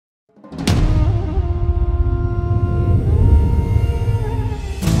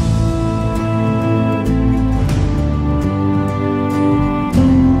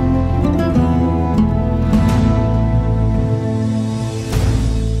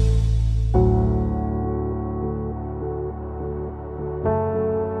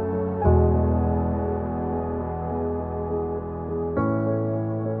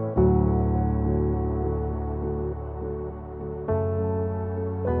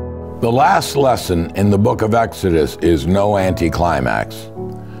The last lesson in the book of Exodus is no anticlimax.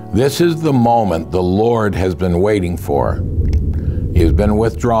 This is the moment the Lord has been waiting for. He has been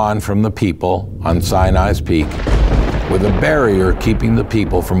withdrawn from the people on Sinai's peak, with a barrier keeping the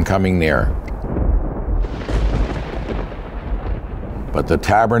people from coming near. But the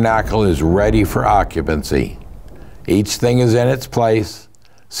tabernacle is ready for occupancy. Each thing is in its place,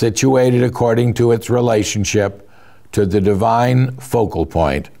 situated according to its relationship to the divine focal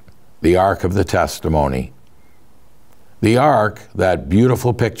point, the Ark of the Testimony. The Ark, that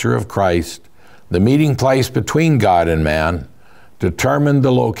beautiful picture of Christ, the meeting place between God and man, determined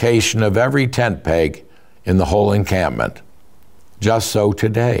the location of every tent peg in the whole encampment. Just so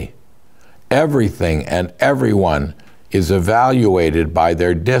today. Everything and everyone is evaluated by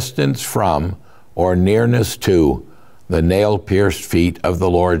their distance from or nearness to the nail-pierced feet of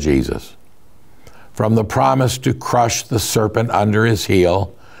the Lord Jesus. From the promise to crush the serpent under his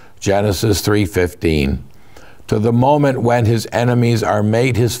heel, Genesis 3:15, to the moment when his enemies are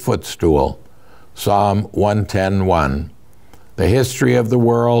made his footstool, Psalm 110:1, the history of the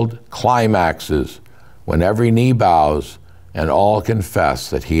world climaxes when every knee bows and all confess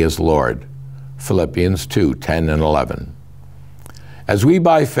that he is Lord, Philippians 2:10 and 11. As we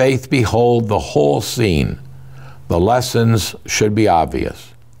by faith behold the whole scene, the lessons should be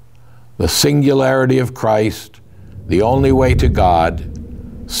obvious. The singularity of Christ, the only way to God,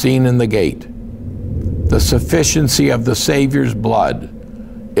 seen in the gate. The sufficiency of the Savior's blood,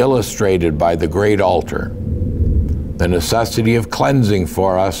 illustrated by the great altar. The necessity of cleansing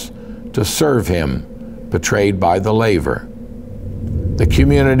for us to serve him, betrayed by the laver. The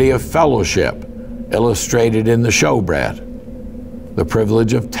community of fellowship, illustrated in the showbread. The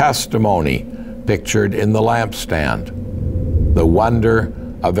privilege of testimony, pictured in the lampstand. The wonder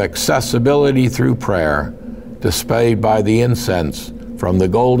of accessibility through prayer, displayed by the incense from the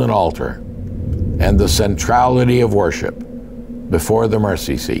golden altar, and the centrality of worship before the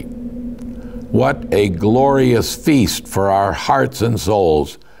mercy seat. What a glorious feast for our hearts and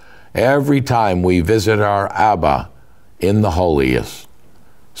souls every time we visit our Abba in the holiest.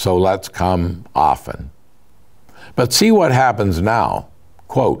 So let's come often. But see what happens now.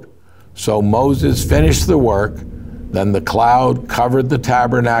 Quote, so Moses finished the work, then the cloud covered the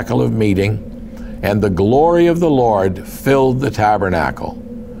tabernacle of meeting, and the glory of the Lord filled the tabernacle.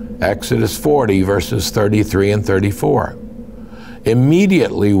 Exodus 40, verses 33 and 34.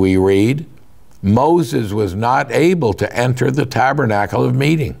 Immediately we read, Moses was not able to enter the tabernacle of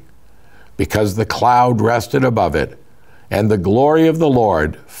meeting because the cloud rested above it, and the glory of the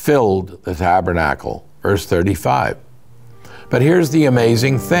Lord filled the tabernacle. Verse 35. But here's the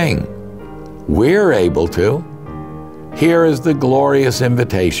amazing thing. We're able to. Here is the glorious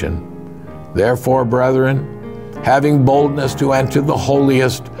invitation. Therefore, brethren, having boldness to enter the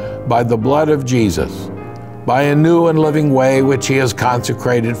holiest by the blood of Jesus, by a new and living way which he has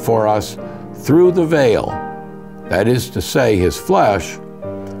consecrated for us through the veil, that is to say, his flesh,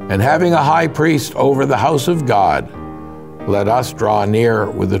 and having a high priest over the house of God, let us draw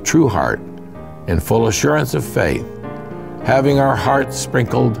near with a true heart, in full assurance of faith, having our hearts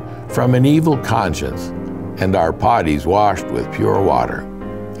sprinkled from an evil conscience, and our bodies washed with pure water.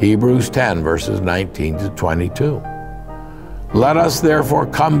 Hebrews 10, verses 19 to 22. Let us therefore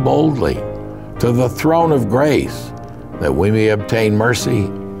come boldly to the throne of grace, that we may obtain mercy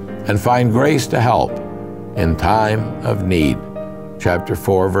and find grace to help in time of need. Chapter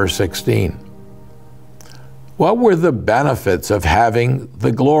 4, verse 16. What were the benefits of having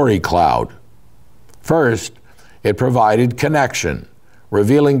the glory cloud? First, it provided connection,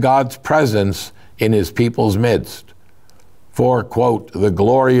 revealing God's presence in his people's midst. For, quote, the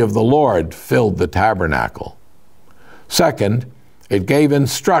glory of the Lord filled the tabernacle. Second, it gave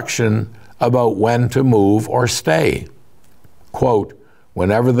instruction about when to move or stay. Quote,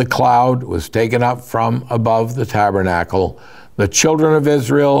 whenever the cloud was taken up from above the tabernacle, the children of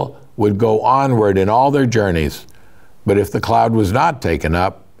Israel would go onward in all their journeys. But if the cloud was not taken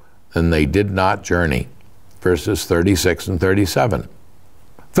up, then they did not journey. Verses 36 and 37.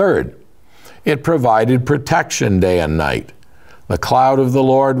 Third, it provided protection day and night. The cloud of the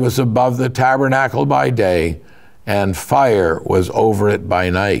Lord was above the tabernacle by day, and fire was over it by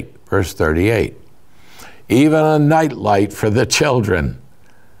night. Verse 38. Even a night light for the children.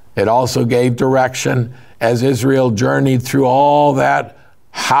 It also gave direction as Israel journeyed through all that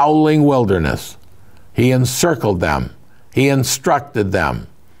howling wilderness. He encircled them. He instructed them.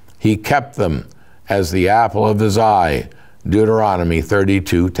 He kept them as the apple of his eye. Deuteronomy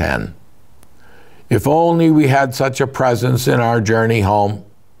 32:10. If only we had such a presence in our journey home.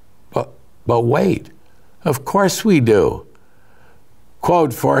 But wait, of course we do.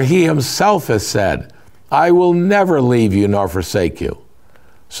 Quote, "For he himself has said, I will never leave you nor forsake you.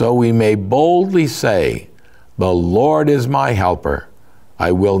 So we may boldly say, the Lord is my helper.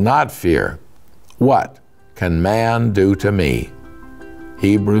 I will not fear. What can man do to me?"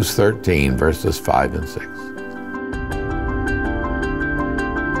 Hebrews 13, verses 5 and 6.